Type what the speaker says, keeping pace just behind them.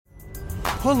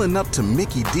Pulling up to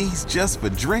Mickey D's just for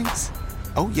drinks?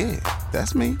 Oh yeah,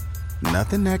 that's me.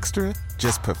 Nothing extra,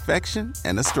 just perfection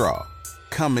and a straw.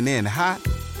 Coming in hot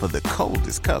for the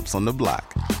coldest cups on the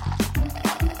block.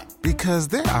 Because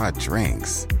there are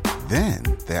drinks. Then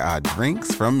there are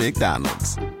drinks from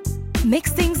McDonald's.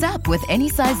 Mix things up with any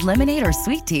size lemonade or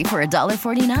sweet tea for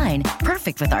 $1.49.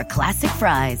 Perfect with our classic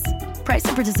fries. Price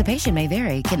and participation may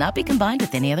vary. Cannot be combined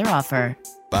with any other offer.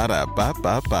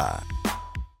 Ba-da-ba-ba-ba.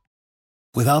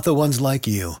 Without the ones like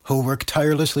you, who work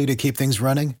tirelessly to keep things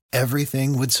running,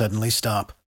 everything would suddenly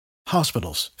stop.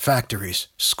 Hospitals, factories,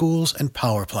 schools, and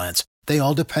power plants, they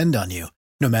all depend on you.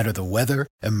 No matter the weather,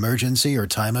 emergency, or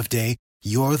time of day,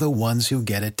 you're the ones who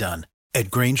get it done.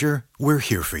 At Grainger, we're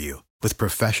here for you with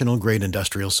professional-grade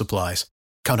industrial supplies.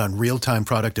 Count on real-time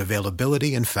product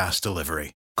availability and fast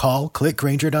delivery. Call, click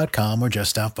Grainger.com, or just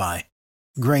stop by.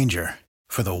 Grainger,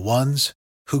 for the ones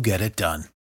who get it done.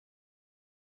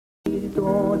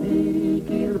 Tandis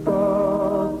qu'il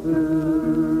passe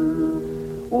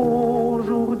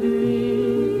aujourd'hui,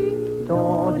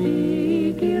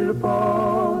 tandis qu'il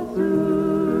passe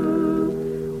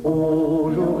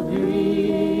aujourd'hui,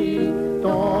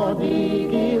 tandis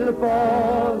qu'il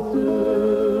passe,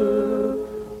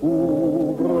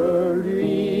 ouvre-lui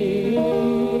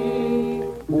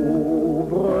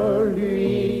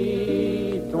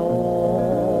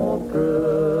ton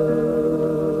cœur.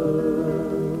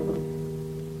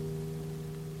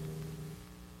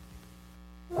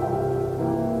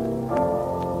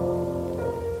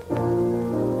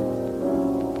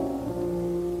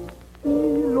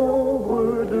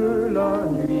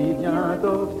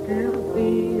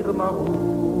 Obscurcir ma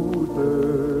route,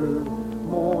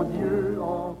 mon Dieu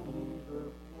en qui je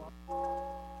crois.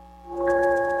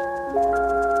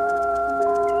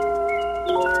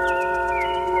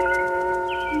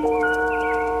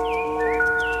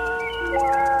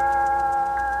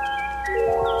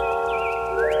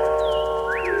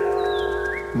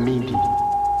 Midi,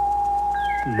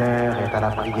 l'heure est à la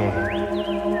prière.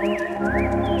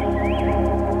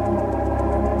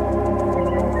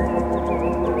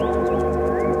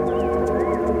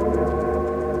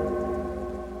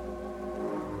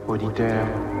 Auditeurs,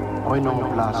 prenons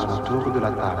place autour de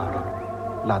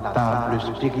la table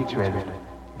spirituelle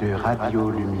de Radio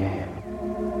Lumière.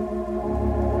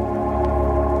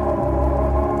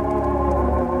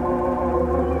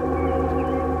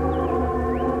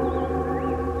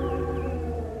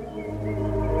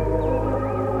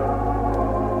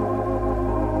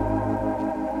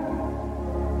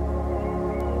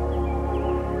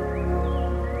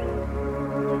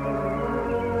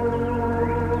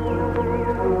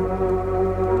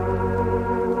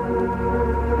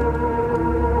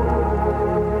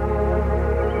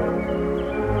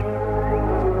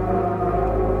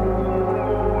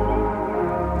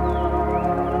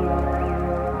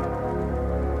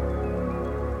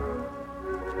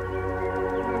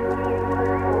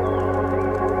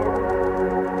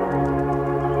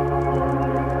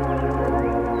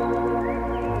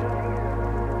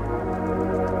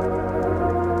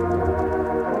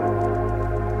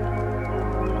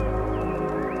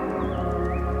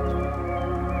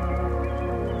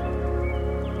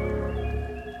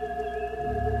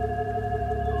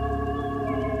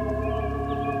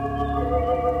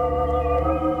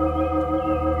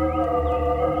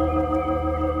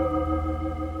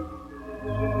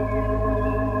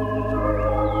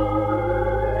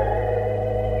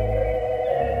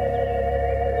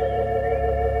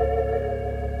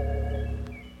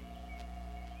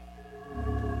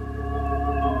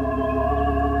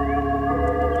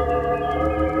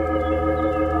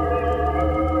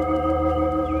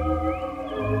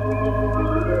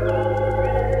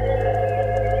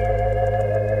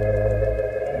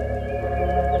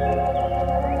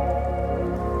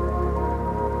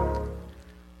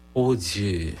 Ô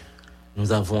Dieu,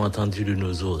 nous avons entendu de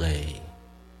nos oreilles.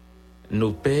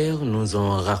 Nos pères nous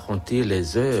ont raconté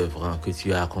les œuvres que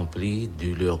tu as accomplies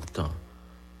de leur temps,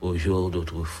 au jour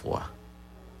d'autrefois.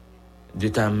 De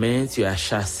ta main, tu as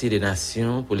chassé des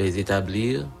nations pour les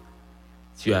établir.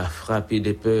 Tu as frappé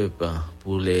des peuples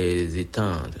pour les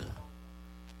étendre.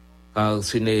 Car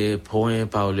ce n'est point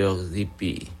par leurs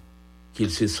épées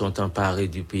qu'ils se sont emparés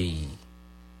du pays.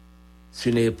 Ce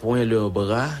n'est point leur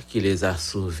bras qui les a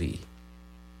sauvés,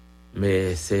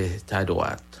 mais c'est ta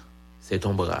droite, c'est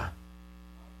ton bras,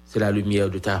 c'est la lumière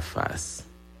de ta face,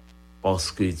 parce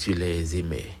que tu les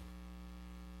aimais.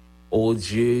 Ô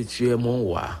Dieu, tu es mon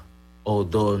roi,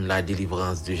 ordonne la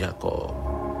délivrance de Jacob.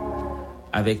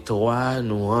 Avec toi,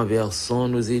 nous renversons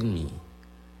nos ennemis.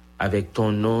 Avec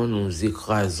ton nom, nous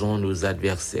écrasons nos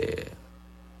adversaires.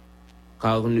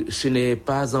 car ce n'est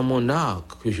pas en mon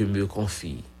arc que je me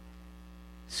confie.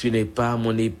 Ce n'est pas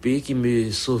mon épée qui me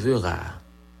sauvera,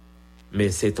 mais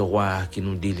c'est toi qui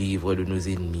nous délivre de nos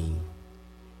ennemis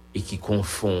et qui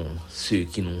confond ceux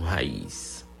qui nous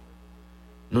haïssent.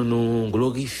 Nous nous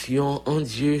glorifions en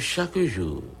Dieu chaque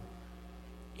jour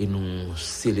et nous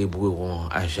célébrerons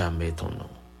à jamais ton nom.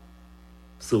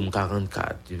 Psaume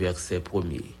 44, du verset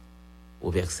 1er au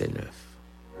verset 9.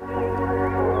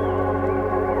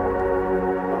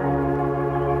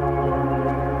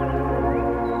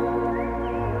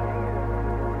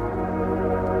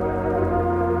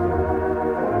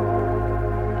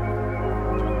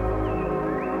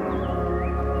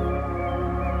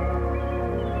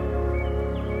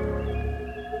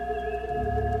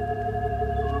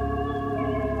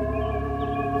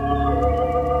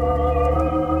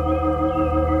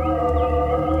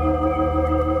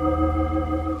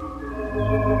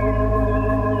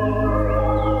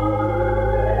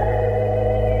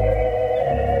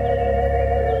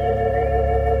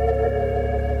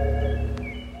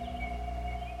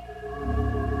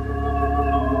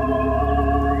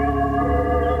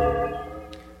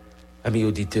 Amis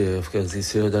auditeurs, frères et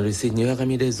sœurs dans le Seigneur,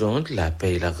 amis des ondes, la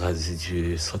paix et la grâce de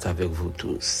Dieu sont avec vous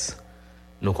tous.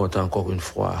 Nous comptons encore une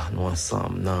fois, nous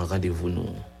ensemble, dans rendez-vous nous.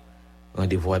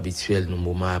 Rendez-vous habituel, nous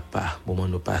moment à pas, moment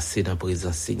nous passer dans la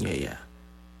présence Seigneur.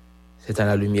 C'est à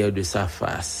la lumière de sa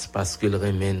face, parce qu'il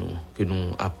remet nous, que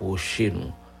nous approchons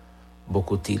nous,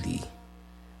 beaucoup de lui.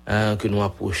 Que nous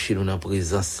approchons nous dans la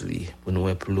présence lui, pour nous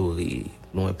implorer,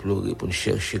 pour nous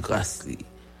chercher grâce lui.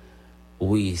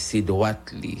 Oui, c'est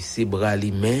droite li, c'est bras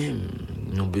li même,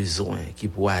 nous besoin qui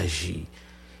pour agir.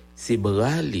 C'est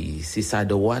bras li, c'est sa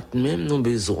droite même, nous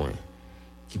besoin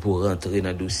qui pour rentrer dans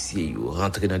le dossier,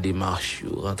 rentrer dans la démarche,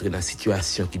 rentrer dans la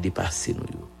situation qui dépasse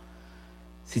nous.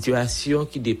 Situation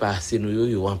qui dépasse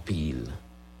nous en pile.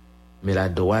 Mais la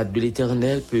droite de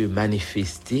l'Éternel peut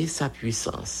manifester sa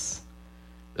puissance.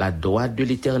 La droite de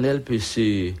l'Éternel peut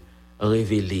se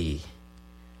révéler.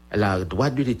 La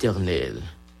droite de l'Éternel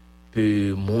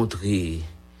peut montrer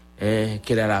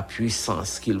quelle est la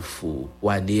puissance qu'il faut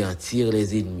pour anéantir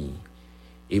les ennemis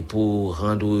et pour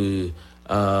rendre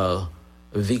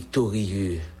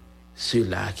victorieux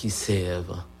ceux-là qui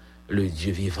servent le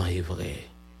Dieu vivant et vrai.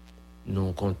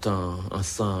 Nous comptons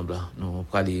ensemble, nous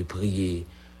allons prier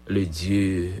le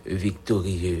Dieu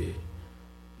victorieux.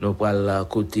 Nous allons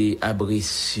côté abri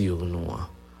sur nous.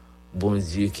 Bon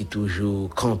Dieu qui toujours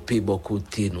campé bon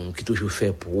côté nous, qui toujours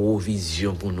fait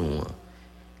provision pour nous,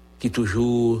 qui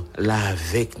toujours là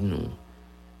avec nous.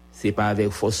 C'est pas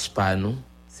avec force pas nous,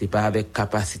 c'est pas avec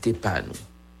capacité pas nous,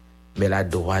 mais la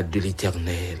droite de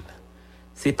l'Éternel.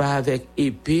 C'est pas avec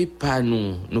épée pas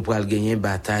nous pourrons gagner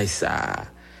bataille ça.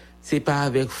 C'est pas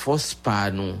avec force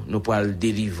pas nous pourrons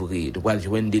délivrer, nous pourrons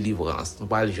joindre délivrance, nous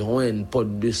pourrons joindre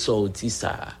porte de sortie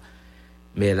ça.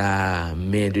 Mais la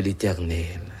main de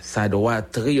l'Éternel, sa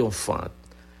droite triomphante,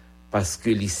 parce que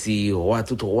ici, roi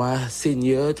tout roi,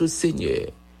 seigneur tout seigneur,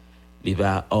 il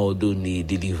va ordonner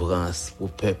délivrance pour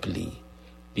le peuple,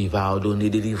 il va ordonner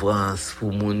délivrance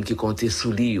pour le monde qui compte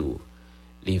sous lui,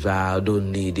 il va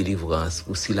ordonner délivrance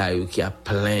pour ceux qui a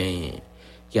plein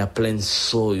de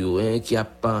soyo, qui a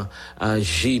pas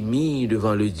gémi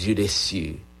devant le Dieu des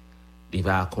cieux. Il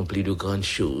va accomplir de grandes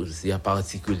choses. Et en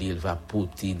particulier, il va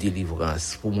porter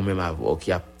délivrance pour moi-même avoir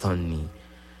qui attendu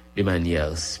de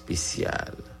manière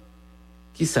spéciale.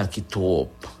 Qui ça qui trop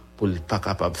pour le pas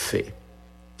capable de faire?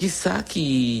 Qui ça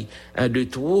qui de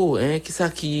trop, qui ça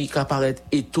qui apparaît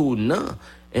étonnant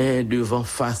devant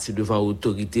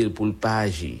autorité pour le pas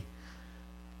agir?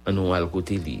 On va le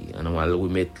côté li, on va le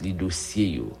remettre les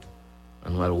dossiers,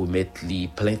 on va le remettre les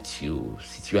plaintes,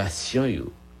 situation.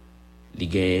 Il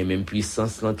gagne même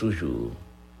puissance là toujours.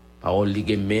 Parole il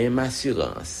gagne même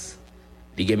assurance.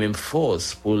 Il gagne même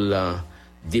force pour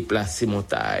déplacer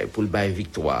montagne, pour le bailler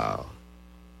victoire.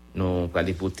 Nous pas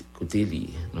aller côté lui,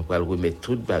 nous pas remettre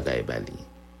toute bagaille bali.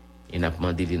 Il n'a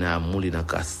demandé lui na amour dans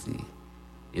grâce.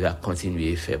 Il va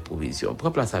continuer à faire provision.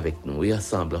 Prends place avec nous et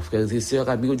ensemble, frères et sœurs,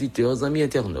 amis auditeurs, amis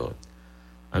internautes.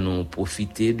 À nous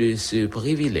profiter de ce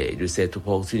privilège, de cette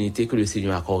opportunité que le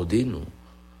Seigneur a accordé nous.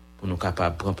 Pour nous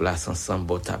capables de prendre place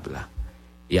ensemble au table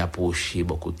et approcher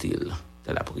beaucoup de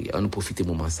la prière. On nous profite de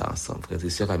moment ça ensemble, frères et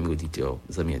sœurs, amis auditeurs,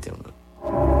 amis internautes.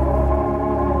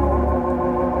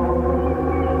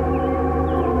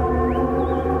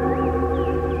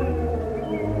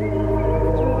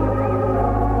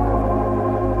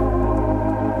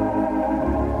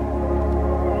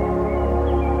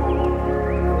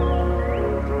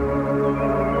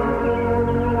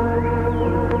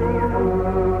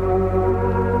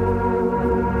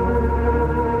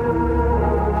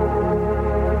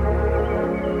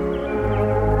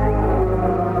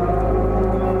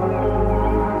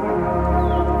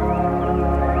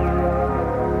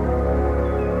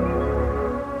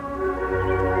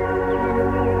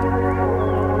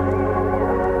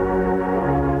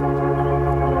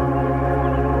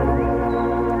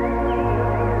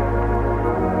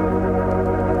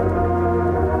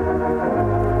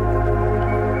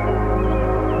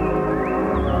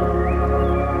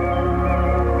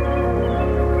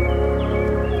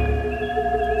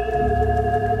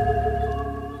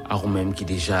 ou même qui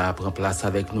déjà prend place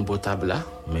avec nous potable là,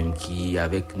 même qui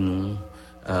avec nous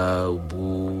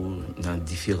dans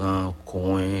différents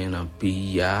coins dans le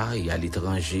pays et à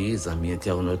l'étranger, les amis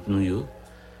internautes nous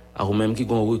ou même qui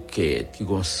ont requête, qui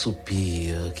ont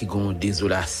soupir, qui ont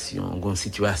désolation, qui ont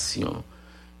situation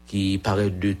qui paraît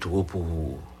de trop pour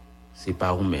vous. C'est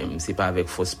pas vous-même, c'est pas avec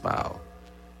fausse part,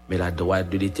 mais la droite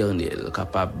de l'Éternel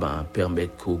capable de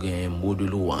permettre qu'on ait un mot de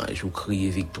louange ou crier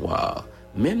victoire.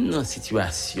 Même dans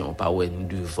situation, pas ouais ni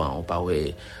devant, pas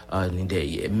ouais ni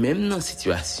derrière, même dans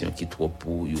situation qui est trop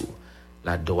pour vous,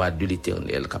 la droite de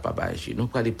l'Éternel capable d'agir. Nous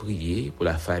allons prier pour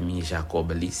la famille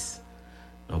Jacob Lys.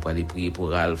 Nous allons prier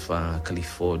pour Alpha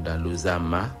Clifford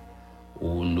Lozama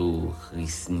ou nous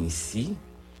Chris Nissi.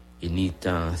 Et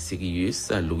Nathan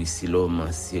Sirius, Louis Silom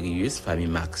Sirius, famille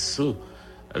Maxo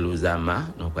Lozama.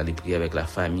 Nous allons prier avec la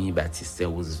famille Baptiste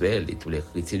Roosevelt et tous les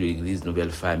chrétiens de l'église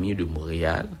Nouvelle Famille de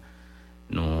Montréal.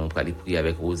 Nous allons prier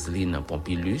avec Roselyne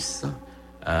Pompilus,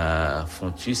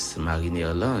 Fontus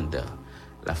Marie-Néerlande,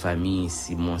 la famille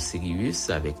Simon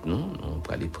Sirius avec nous. Nous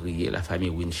allons prier la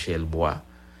famille Winchell Bois.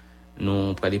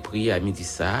 Nous allons prier à midi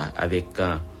ça avec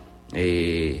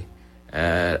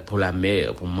pour la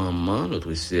mère, pour maman,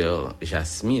 notre sœur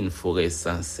Jasmine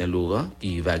Forest Saint-Laurent,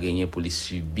 qui va gagner pour les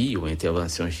subir une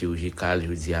intervention chirurgicale,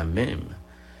 je dis à même.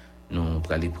 Nous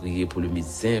allons prier pour le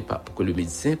médecin, pour que le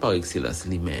médecin par excellence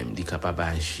lui-même est capable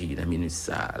d'agir dans la minute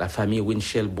ça. La famille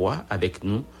Winchell Bois avec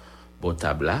nous, bon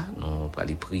tabla. Nous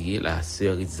allons prier la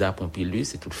sœur Isa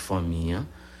Pompilus et toute famille.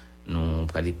 Nous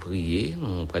allons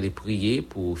prier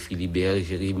pour Philibert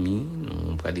Jérémy.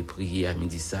 Nous allons prier à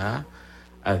midi ça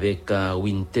avec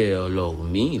Winter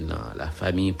Lormil, la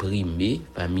famille Primé,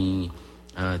 famille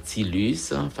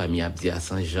Tilus, famille Abdia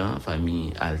Saint-Jean,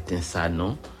 famille Altin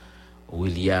Sanon,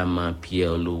 William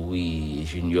Pierre-Louis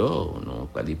Junior. Nous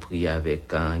allons prier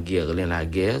avec Guerlain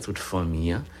Laguerre, toute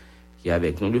famille qui est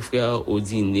avec nous. Le frère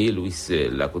Odiné, Louis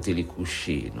seul, à côté des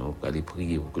couchés. Nous allons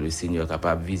prier pour que le Seigneur soit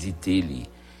capable de visiter lui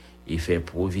et faire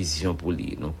provision pour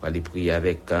lui. Nous allons prier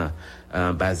avec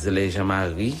Basilé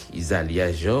Jean-Marie,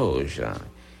 Isalia Georges,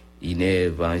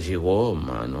 Inève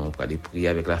Jérôme. Nous allons prier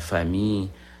avec la famille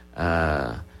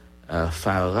Farah.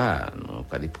 Nous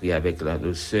allons prier avec la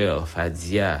sœur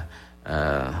Fadia,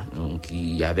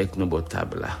 qui est avec nous au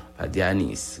table, Fadia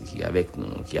Anis, qui est avec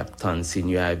nous, qui attend le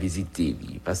Seigneur à visiter.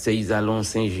 Pasteur Isalon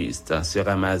Saint-Just, sœur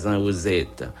Amazon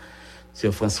Rosette,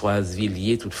 sœur Françoise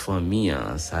Villiers, toute famille,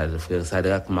 frère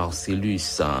Sadrach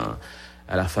Marcellus,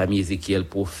 à la famille Ézéchiel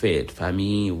Prophète,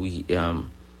 famille,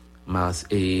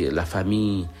 et la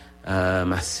famille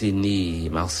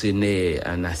Marcenet,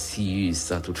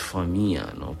 Anassius, toute famille.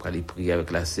 Nous allons prier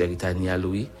avec la sœur Itania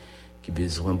Louis, qui a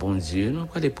besoin bon Dieu. Nous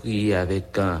allons prier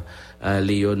avec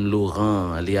Léon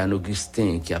Laurent, Léon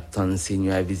Augustin, qui attend le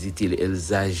Seigneur à visiter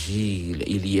Elsa Gilles,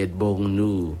 Iliette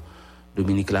Bornou,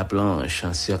 Dominique Laplanche,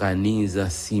 sœur Anise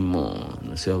Simon,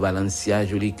 sœur Valencia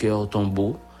Jolicoeur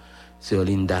Tombeau, sœur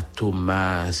Linda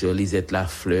Thomas, sœur Lisette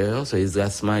Lafleur, sœur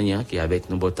Isras Magnan, qui est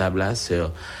avec nous au table,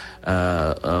 sœur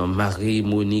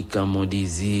Marie-Monique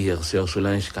Mondésir, sœur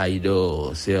Solange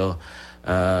Caïdor, sœur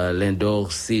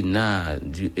Lindor Sénat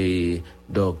et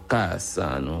Dorcas.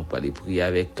 Nous allons prier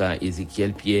avec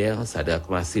Ézéchiel Pierre, Sadak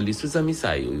Marcellus, tous les amis,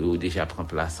 ça, ils déjà prend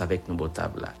place avec nous au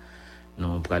table.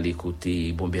 Nous allons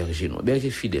écouter bon berger, nous, berger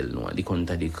fidèle, nous, ils ont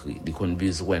décrit, ils ont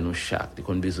besoin de chaque, ils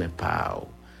ont besoin de par.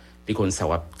 Ils connaissent ça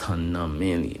va prendre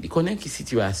mais ils connaissent qui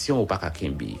situation ou pas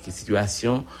kakembi, qui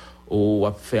situation ou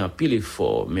va faire un pile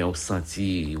effort mais on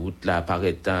senti route là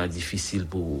paraît difficile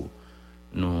pour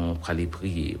nous aller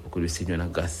prier pour que le Seigneur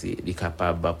nous grâce est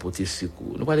capable d'apporter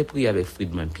secours. Nous allons prier avec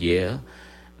Friedman Pierre,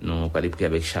 nous allons prier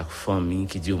avec chaque famille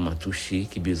qui dit m'a touché,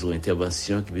 qui besoin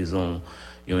d'intervention, qui besoin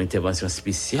une intervention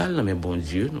spéciale mais bon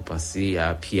Dieu, nous pensons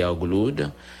à Pierre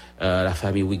Glaude, la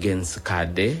famille Wiggins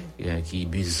Cadet, qui a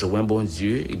besoin, bon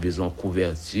Dieu, il a besoin de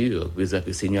couverture, besoin que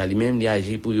le Seigneur lui-même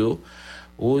agisse pour eux.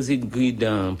 Aux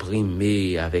ingrédients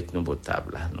primés avec nos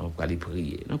tables. Nous allons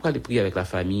prier. Nous allons prier avec la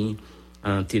famille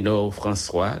Ténor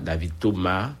François, David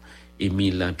Thomas,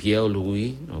 Émile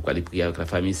Pierre-Louis. Nous allons prier avec la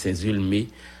famille Saint-Zulmé,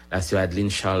 la sœur Adeline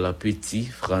Charles Petit,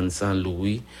 Franz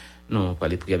Louis. Nous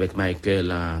allons prier avec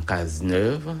Michael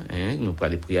Cazeneuve. Nous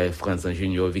allons prier avec Franz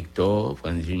Junior Victor,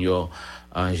 Franz Junior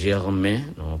Germain.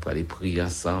 Nous allons prier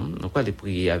ensemble. Nous allons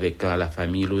prier avec la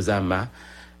famille Lozama.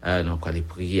 Nous allons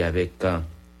prier avec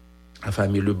la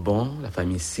famille Lebon, la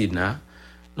famille Sina.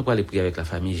 Nous allons prier avec la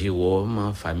famille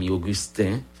Jérôme, famille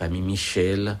Augustin, famille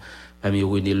Michel, famille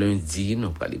René Lundi.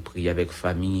 Nous allons prier avec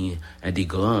famille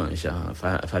Desgranges,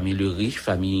 famille Le Riche,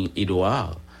 famille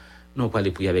Édouard. Nous pas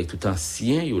les prier avec tout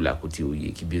ancien yo là côté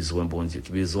qui besoin bon Dieu,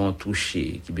 qui besoin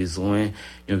toucher, qui besoin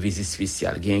une visite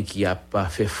spéciale, quelqu'un qui a pas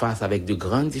fait face avec de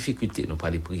grandes difficultés. Nous pas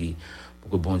les prier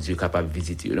pour que bon Dieu capable de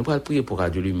visiter. Nous pas prier pour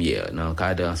Radio Lumière dans le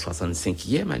cadre de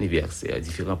 65e anniversaire,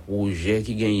 différents projets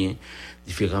qui gagnent,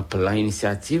 différents plans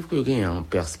initiatives que gagnent en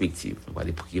perspective. Nous pas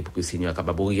les prier pour que le Seigneur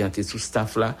capable d'orienter tout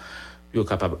staff là, pour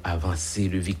capable d'avancer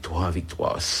de victoire en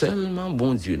victoire. Seulement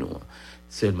bon Dieu nous.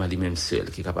 Seulement lui-même seul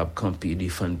qui est capable de camper,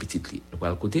 défendre petite lit. Nous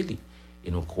allons côté lui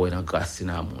et nous croyons dans grâce et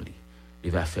dans amour lui.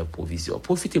 Il va faire provision.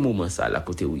 Profitez moment ça là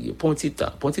côté où il est. Prends petit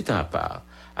temps à part.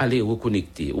 Allez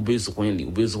reconnecter. Au besoin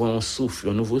un souffle,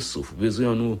 un nouveau souffle,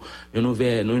 besoin un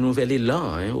nouvel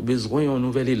élan, hein, au besoin un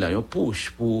nouvel élan, un push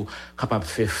pour capable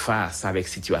faire face avec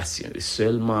situation.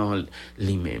 Seulement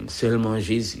lui-même, seulement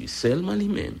Jésus, seulement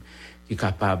lui-même. Qui est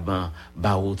capable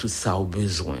de tout ça au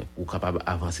besoin pour capable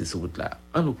avancer sur route là.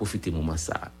 On nous profiter moment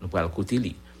ça, nous pas le côté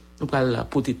li. Nous pas la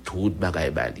porter tout bagaille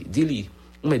bali. Dis-lui,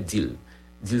 on met dit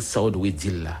ça doit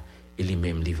dire là et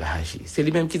lui-même il va agir. C'est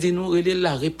lui-même qui dit nous il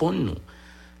la répondre nous.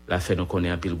 La fait nous connaît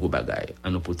un pile gros bagaille,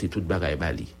 on nous porter tout bagaille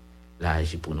bali. La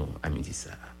agir pour nous à midi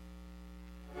ça.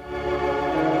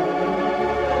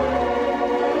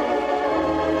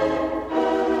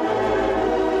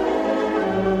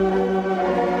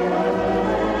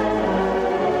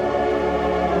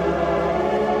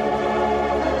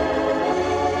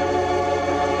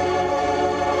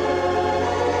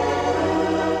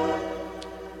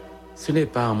 Ce n'est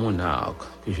pas mon arc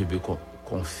que je me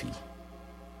confie.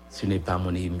 Ce n'est pas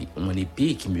mon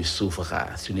épée qui me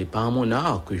sauvera. Ce n'est pas mon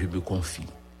arc que je me confie.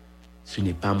 Ce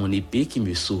n'est pas mon épée qui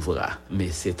me sauvera, mais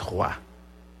c'est toi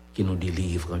qui nous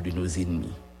délivre de nos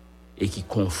ennemis et qui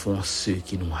confond ceux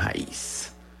qui nous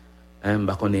haïssent.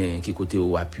 Bah connaît qui côté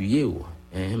ou appuyer ou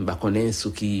bah connaît ce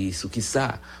qui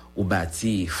ça ou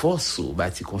bâti force ou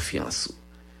bâti confiance.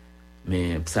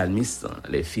 Mais psalmiste,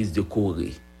 les fils de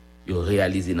Corée, ils ont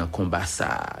réalisé dans le combat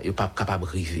ça, ils sont pas capables de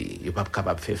river, ils sont pas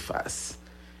capables de faire face.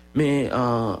 Mais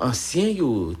ancien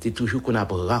yo t'es toujours qu'on a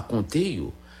raconté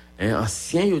yo,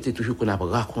 ancien yo t'es toujours qu'on a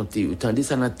raconté yo, tandis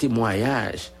ça dans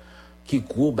témoignage qui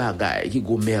gros bagaille, qui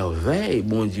gros merveille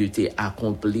bon Dieu t'est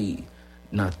accompli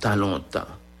dans tant longtemps.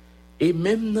 Et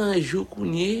même dans les jours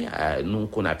nous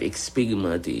qu'on a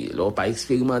expérimenté, on pas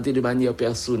expérimenté de manière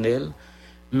personnelle,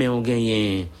 mais on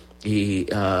gagne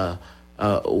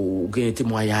ou un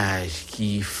témoignage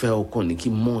qui fait qui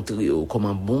montre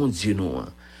comment bon Dieu nous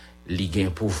il a un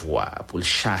pouvoir pour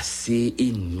chasser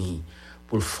ennemis,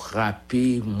 pour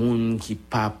frapper moun qui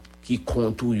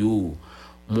contre yo,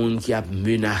 moun qui a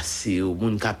menacé,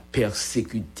 moun qui a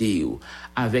persécuté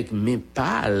avec mes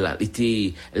pales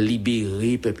était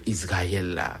libéré peuple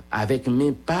Israël là, avec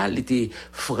mes pales était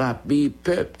frappé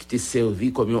peuple qui était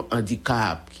servi comme un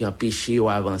handicap qui empêchait ou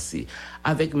avancer,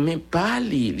 avec mes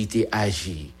pales il était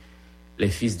agi. Les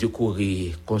fils de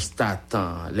Corée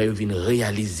constatant leur viennent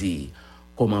réaliser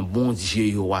comment bon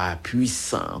Dieu est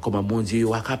puissant, comment bon Dieu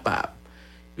est capable.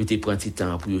 Il te prend du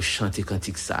temps pour chanter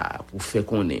cantique ça, pour faire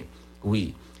connaître.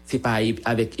 Oui, c'est pas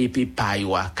avec épée paille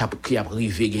qui a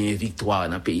arrivé gagner victoire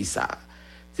dans pays ça.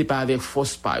 C'est pas avec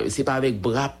force paille, c'est pas avec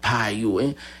bras paille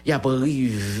il a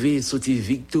arrivé sortir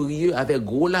victorieux avec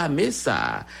gros lamé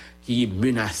ça qui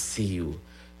menacé.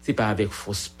 C'est pas avec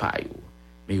force paille,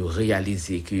 mais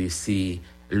réaliser que c'est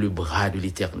le bras de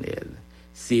l'Éternel.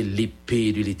 C'est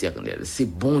l'épée de l'Éternel. C'est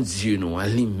bon Dieu, nous,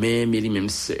 lui-même et lui-même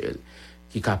seul,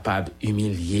 qui est capable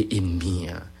d'humilier l'ennemi,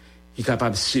 qui est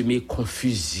capable de semer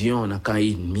confusion dans le camp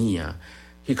ennemi,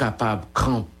 qui est capable de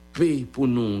camper pour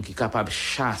nous, qui est capable de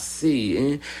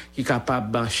chasser, qui est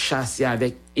capable de chasser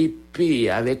avec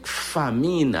épée, avec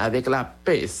famine, avec la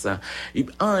peste.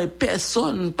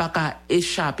 Personne n'a pas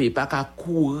échapper, pas qu'à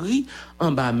courir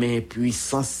en bas main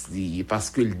puissance, parce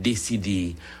qu'il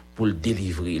décide pour le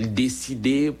délivrer, il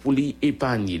décidait pour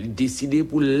l'épargner, il décidait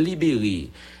pour le libérer,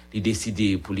 il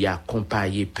décidait pour lui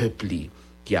accompagner peuple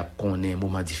qui a connu un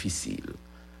moment difficile.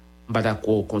 On pas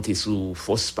d'accord compter sur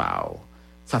force power.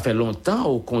 Ça fait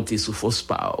longtemps on compter sur force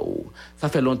power. Ça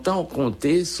fait longtemps on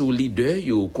compter sur leader,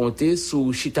 on compter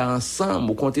sur chita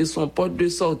ensemble, on compter sur porte de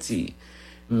sortie.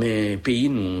 Mais pays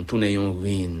nous tourner en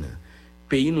ruine.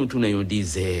 Pays nous tourner en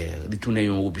désert, tourner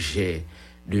en objet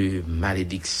de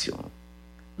malédiction.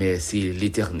 Mais c'est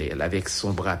l'Éternel avec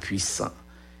son bras puissant.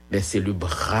 Mais c'est le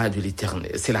bras de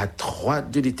l'Éternel. C'est la droite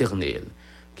de l'Éternel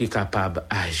qui est capable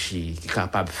d'agir, qui est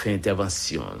capable de faire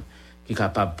intervention, qui est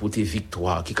capable de porter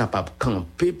victoire, qui est capable de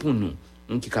camper pour nous,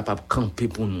 qui est capable de camper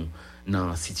pour nous dans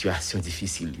une situation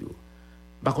difficile.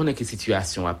 Pas qu'on ait que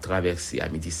situation à traverser à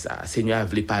midi ça. Seigneur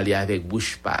voulait parler avec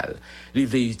bouche pâle. Il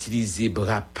voulait utiliser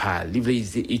bras pâle. Il voulait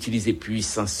utiliser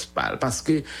puissance pâle. Parce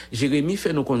que Jérémie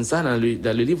fait nous comme ça dans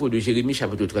le livre de Jérémie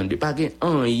chapitre 32. Pas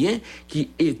rien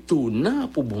qui est étonnant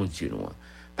pour bon Dieu.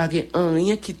 Pas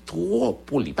rien qui est trop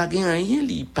pour lui. Pas rien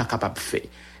qui pas capable de faire.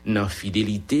 Dans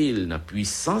fidélité, dans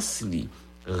puissance,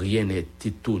 rien n'est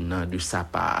étonnant de sa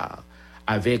part.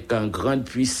 Avec une grande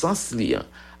puissance,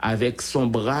 avec son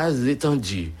bras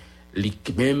étendu, lui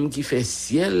même qui fait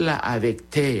ciel avec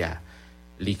terre,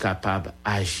 lui capable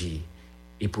d'agir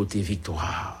et porter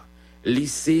victoire. Lui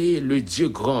c'est le Dieu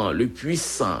grand, le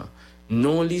puissant.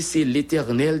 Non, lui c'est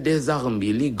l'Éternel des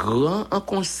armées, lui grand en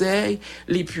conseil,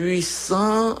 lui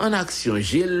puissant en action.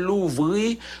 J'ai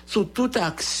l'ouvri sous toute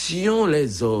action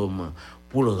les hommes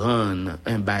pour rendre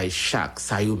un bail chaque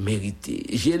ça y mérité.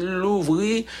 J'ai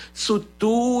l'ouvri sous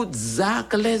toutes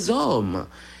actes les hommes.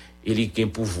 Il y a un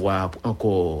pouvoir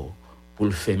encore pour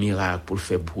le faire miracle, pour le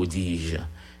faire prodige.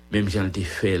 Même j'en ai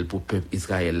fait pour le peuple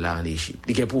Israël là en Égypte.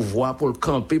 Il y a un pouvoir pour le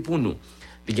camper pour nous.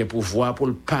 Il y a un pouvoir pour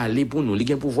le parler pour nous. Il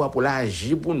y a un pouvoir pour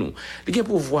l'agir pour nous. Il y a un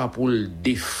pouvoir pour le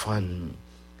défendre.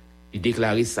 Il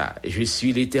déclarait ça. Je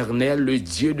suis l'Éternel, le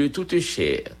Dieu de toute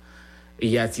chair. Et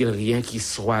y a-t-il rien qui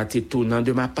soit étonnant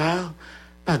de ma part?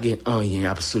 Pas rien,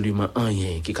 absolument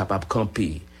rien qui est capable de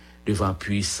camper devant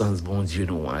puissance, bon Dieu,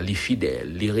 nous, les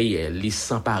fidèles, les réels, les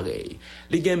sans pareil.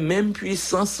 Les gains même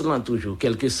puissance là toujours,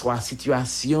 quelle que soit la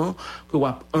situation que vous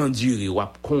endurer, vous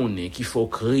connaître, qu'il faut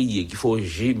crier, qu'il faut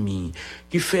gémir,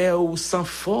 qu'il faut sans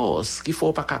force, qu'il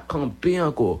faut pas camper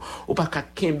encore, ou pas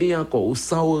camper encore, ou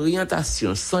sans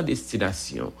orientation, sans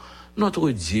destination. Notre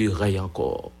Dieu règne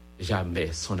encore.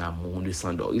 Jamais son amour ne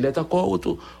s'endort. Il est encore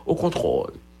au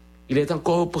contrôle. Il est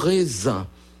encore présent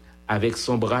avec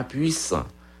son bras puissant,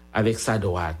 avec sa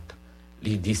droite.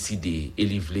 Il décide et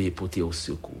il voulait porter au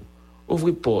secours.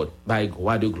 Ouvrez porte, by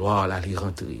roi de gloire, là, il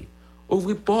rentrer.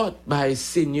 Ouvrez porte, by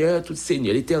Seigneur, tout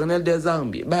Seigneur, l'Éternel des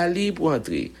armées, by lui pour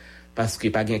entrer. Parce que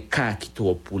pas un cas qui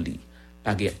trop pour lui.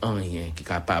 Pas rien qui est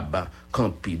capable de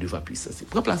camper devant puissance.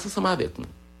 Prends place ensemble avec nous.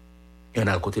 Et on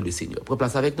a le côté du Seigneur. Prends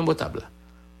place avec nous, bon table.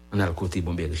 On a le côté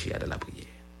bon berger de la prière.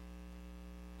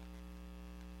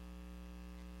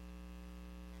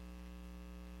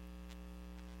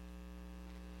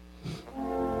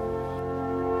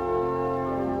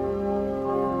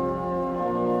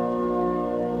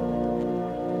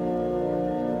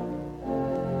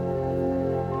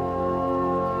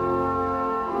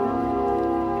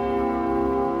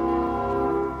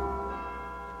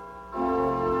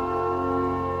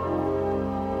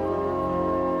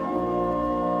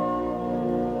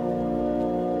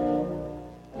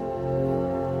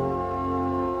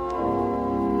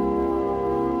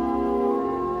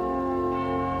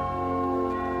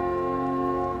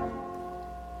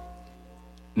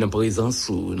 Dans la présence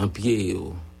ou dans le pied,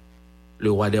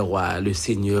 le roi des rois, le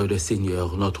Seigneur des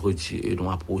seigneurs, notre Dieu, nous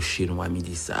approcher, nous à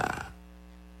midi ça.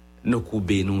 Nous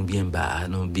couper, nous bien bas,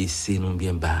 nous baisser, nous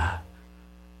bien bas.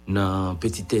 Dans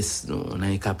petitesse, nous, dans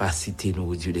incapacité,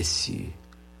 nous, Dieu des cieux.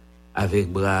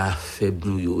 Avec bras faibles,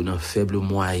 nous, dans faible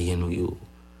moyen, nous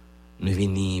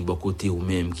venons bon côté ou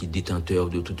même qui est détenteur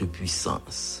de toute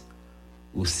puissance.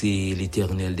 Ou c'est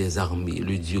l'Éternel des armées,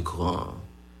 le Dieu grand.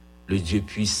 Le Dieu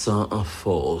puissant en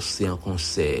force et en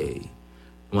conseil.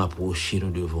 Nous approcher,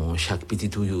 nous devons chaque petit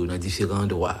tuyau dans différents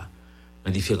endroits,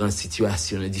 dans différentes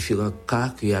situations, dans différents cas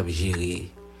que y a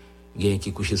géré. Il y a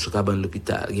qui couché sur cabane de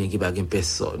l'hôpital, il y a qui pas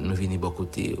personne, nous venons bon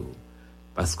côté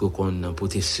parce qu'on a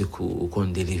porté secours, ou qu'on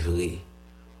délivré,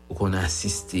 ou qu'on a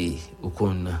assisté, ou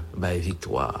qu'on a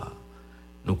victoire.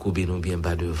 Nous coubons nous bien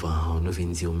bas devant, nous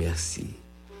venons dire merci.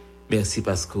 Merci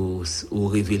parce que vous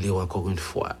révélez encore une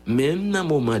fois, même dans le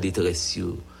moment de détresse,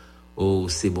 oh,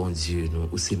 c'est bon Dieu, nous,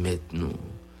 ou c'est maître nous.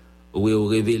 Vous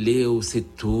révélez, ou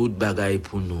c'est tout bagaille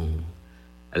pour nous.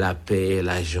 La paix,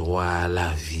 la joie,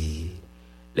 la vie.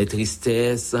 Les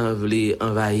tristesses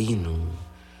envahissent nous.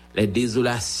 Les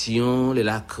désolations,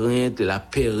 la crainte, la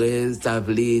pérez,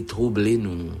 troubler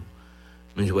nous.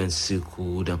 Nous jouons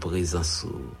secours dans la présence.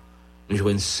 Nous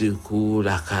jouons secours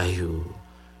la caillou.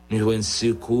 Nous jouons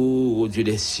secours au Dieu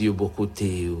des cieux, beaucoup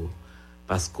côté,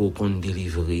 parce qu'on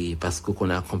délivre, parce qu'on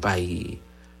accompagne,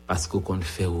 parce qu'on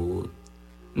fait route.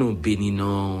 Nous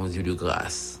bénissons Dieu de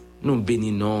grâce. Nous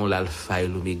bénissons l'alpha et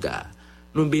l'oméga.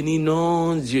 Nous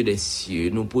bénissons Dieu des cieux.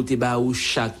 Nous portons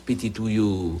chaque petit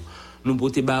tuyau. Nous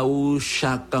portons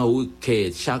chaque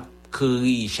requête, chaque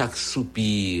cri, chaque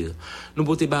soupir. Nous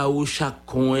pote ba ou chaque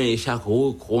coin, chaque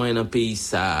recoin dans pays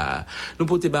ça. Nous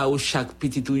pote ba ou chaque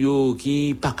petit touyo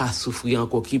qui pas qu'à souffrir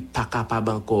encore, qui pas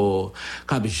capable encore,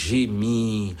 cap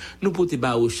gémi. Nous pote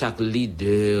ba ou chaque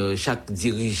leader, chaque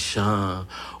dirigeant,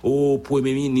 au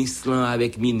premier ministre là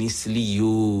avec ministre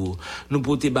Lio. Nous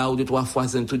pote ba ou 2-3 fois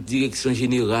dans toute direction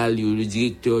générale, le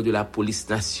directeur de la police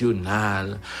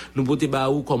nationale. Nous pote ba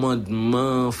ou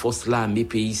commandement force l'armée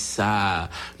pays ça.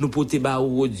 Nous pote ba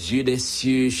ou Dieu des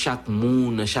cieux chaque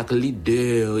monde, chaque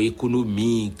leader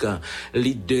économique,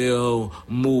 leader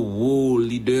moral,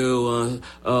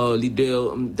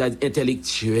 leader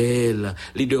intellectuel,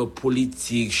 leader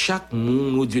politique, chaque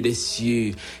monde au Dieu des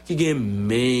cieux qui gagne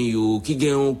main yo, qui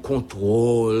gagne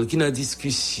contrôle, qui n'a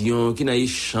discussion, qui n'a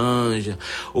échange,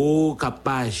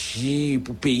 capable agir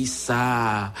pour pays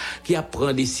ça, qui a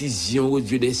prend décision au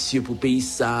Dieu des cieux pour pays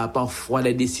ça, parfois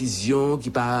des décisions qui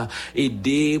pas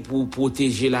aider pour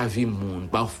protéger la vie monde,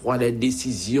 parfois des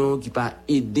décisions qui pas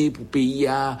aider pour pays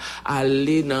à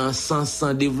aller dans sens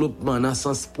développement, dans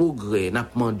sens progrès. N'a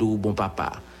demandé au bon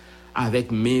papa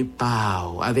avec mes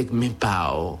parts,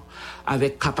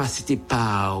 avec capacité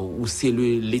par où c'est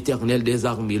l'Éternel des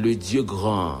armées, le Dieu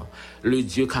grand, le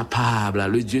Dieu capable,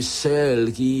 le Dieu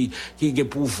seul qui a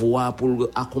pouvoir pour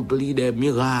accomplir des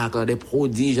miracles, des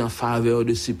prodiges en faveur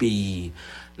de ce pays.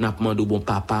 N'a demandé au bon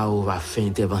papa on va faire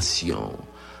intervention.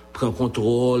 Prends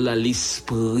contrôle à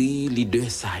l'esprit leader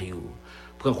ça yo.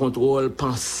 Prends contrôle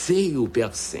pensée yo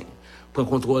Père Saint. Prends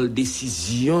contrôle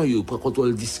décision yo, prends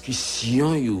contrôle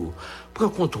discussion yo. Prends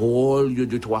contrôle yo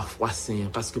 2-3 fois saint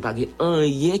parce que pas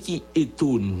rien qui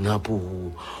étonnant pour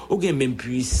vous. Ou gen même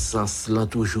puissance là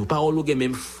toujours, parole ou gen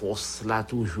même force là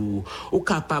toujours. Ou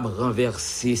capable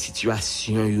renverser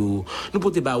situation yo. Nous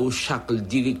pote ba ou chaque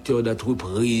directeur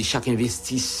d'entreprise, chaque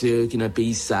investisseur qui dans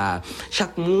pays ça,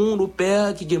 chaque monde au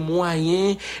père qui gen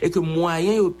moyen et que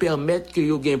moyen yo permettre que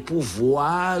yo gen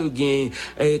pouvoir, yo gen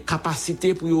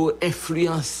capacité pour yo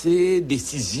influencer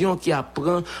décision qui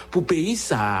apprend pour pays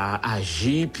ça.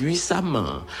 Agir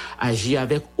puissamment, agir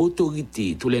avec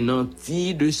autorité. Tous les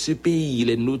nantis de ce pays,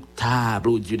 les notables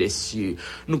au Dieu des cieux,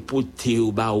 nous porter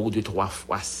au bas de 3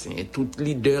 fois saint, tout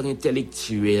leader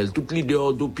intellectuel, tout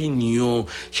leader d'opinion,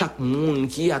 chaque monde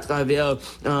qui à travers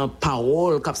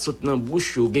parole qui saute dans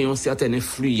bouche, gagne une certaine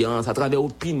influence, à travers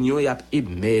opinion y a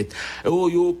émettre.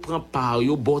 Yo prend part,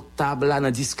 yo botable là dans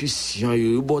discussion,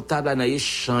 yo botable là dans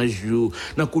échange,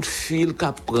 dans coup de fil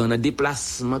qu'a prend, dans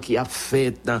déplacement qui a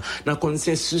fait, dans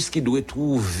consensus qui doit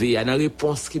trouver, à la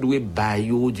réponse qui doit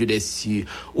bailler au Dieu des cieux.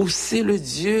 Ou c'est le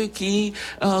Dieu qui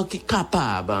est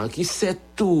capable, qui sait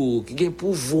tout, qui a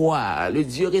pouvoir, le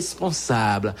Dieu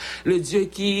responsable, le Dieu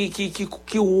qui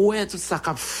ouais tout ça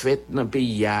qu'a fait dans le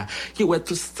pays, qui ouais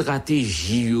toute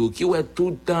stratégie, qui ouais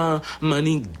tout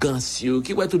manigance,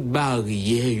 qui ouais toute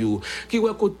barrière, qui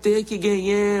ouais côté qui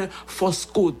gagne force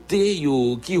côté,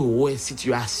 qui ouais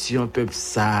situation peuple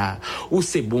ça. Ou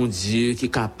c'est bon Dieu qui est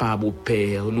capable au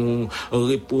Père, nous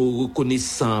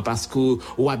reconnaissant parce que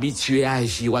ou habitué à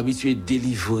agir, ou habitué à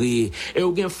délivrer, et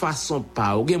ou gen façon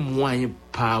pas, ou gen moyen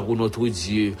par notre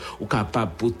Dieu, ou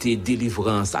capable porter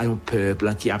délivrance à un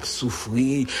peuple qui a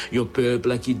souffert, un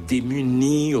peuple qui est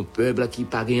démuni, un peuple qui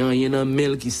pas rien dans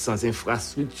mêle, qui sans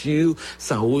infrastructure,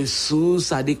 sans ressources,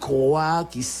 sans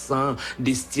décroître, qui sans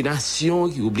destination,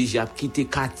 qui obligé à quitter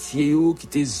quartier,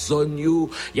 quitter zone,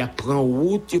 il prend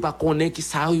route, tu pas connaît qui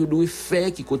ça doit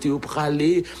faire, qui côté pour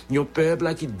aller, un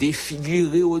peuple qui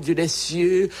défiguré au Dieu des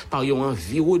cieux par un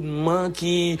environnement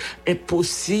qui est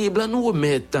impossible à nous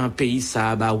remettre en pays ça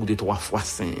ou de 3 fois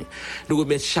saint. Nous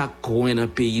remettre chaque coin dans le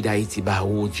pays d'Haïti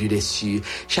au Dieu des cieux,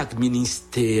 chaque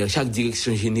ministère, chaque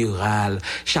direction générale,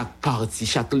 chaque parti,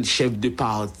 chaque chef de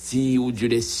parti au Dieu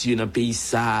des cieux dans le pays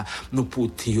ça, nous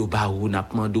porter au baou, nous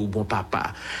demandé au bon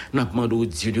papa, nous demandé au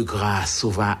Dieu de grâce, on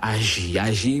va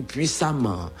agir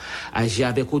puissamment, agir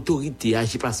avec autorité,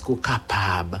 agir parce qu'on est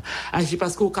capable, agir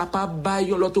parce qu'on est capable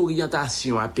de l'autre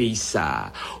orientation à pays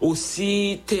ça,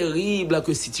 aussi terrible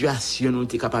que situation nous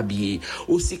est capable,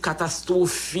 aussi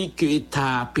catastrophique que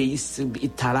état pays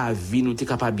état la vie nous est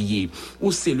capable,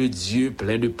 ou c'est le Dieu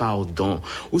plein de pardon,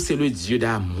 ou c'est le Dieu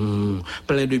d'amour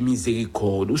plein de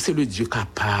miséricorde, ou c'est le Dieu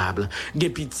capable de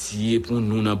pitié pour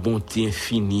nous dans bonté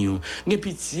infinie, de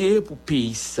pitié pour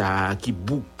pays ça qui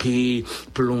bouquet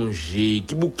plongé,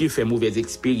 qui bouquet fait mauvaise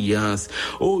expérience,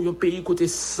 un pays côté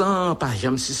sang pas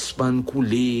jamais suspend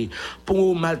couler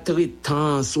pour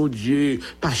maltraitance, Dieu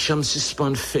pas jamais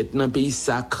suspend fait dans pays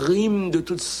ça, crime de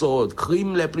toutes sortes,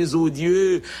 crimes les plus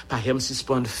odieux, par exemple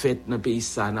suspend fait dans pays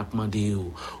ça, n'a demandé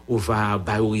on va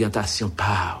ba orientation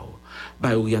par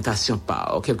ba orientation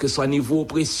par, quel que soit niveau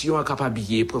pression capable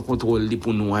prendre contrôle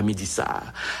pour nous à midi ça,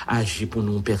 agir pour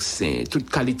nous personnes, toute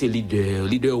qualité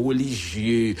leader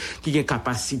religieux qui a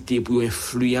capacité pour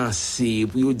influencer,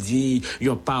 pour dire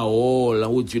une parole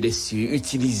au Dieu des cieux,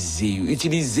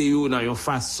 utiliser dans une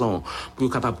façon pour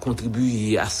capable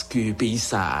contribuer à ce que le pays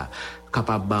ça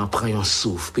capable de prendre un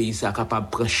souffle, pays ça capable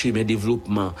de prendre chemin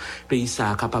développement, pays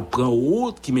ça capable de prendre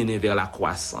route qui mène vers la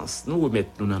croissance. Nous remettre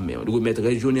nous dans main, nous remettre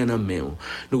région dans main,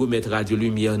 nous remettre Radio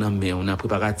Lumière dans main, on a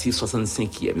préparatif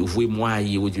 65e, vous voyez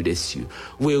moyen au Dieu des cieux.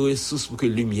 Vous voyez ressources pour que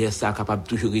lumière ça capable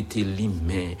toujours être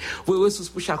lumière. Vous voyez ressources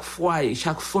pour chaque foyer,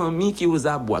 chaque famille qui vous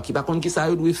aboie, qui pas connait qui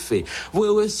ça doit faire. Vous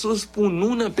voyez ressources pour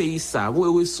nous dans pays ça, vous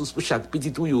voyez ressources pour chaque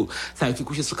petit touyo, ça qui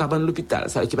couche sur cabane l'hôpital,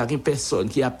 ça qui pas une personne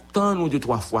qui attend nous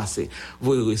 2-3 fois c'est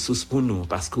vos ressources pour nous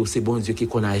parce que c'est bon Dieu qui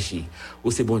qu'on agit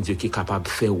ou c'est bon Dieu qui est capable de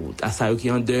faire route à ça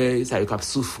qui en deuil ça qui a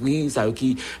souffrir ça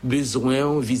qui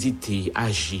besoin visiter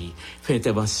agir faire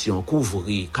intervention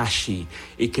couvrir cacher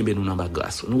et que nous dans la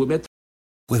grâce nous remettre.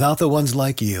 Without the ones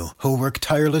like you, who work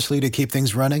tirelessly to keep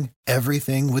things running,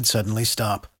 everything would suddenly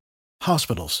stop.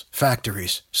 Hospitals,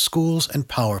 factories, schools, and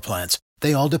power plants,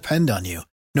 they all depend on you.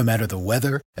 No matter the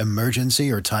weather, emergency,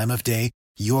 or time of day,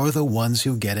 you're the ones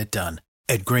who get it done.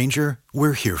 At Grainger,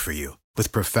 we're here for you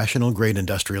with professional-grade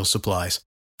industrial supplies.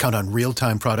 Count on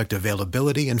real-time product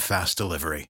availability and fast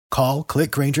delivery. Call,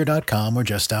 click Grainger.com, or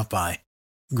just stop by.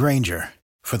 Grainger,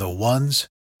 for the ones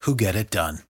who get it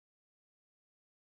done.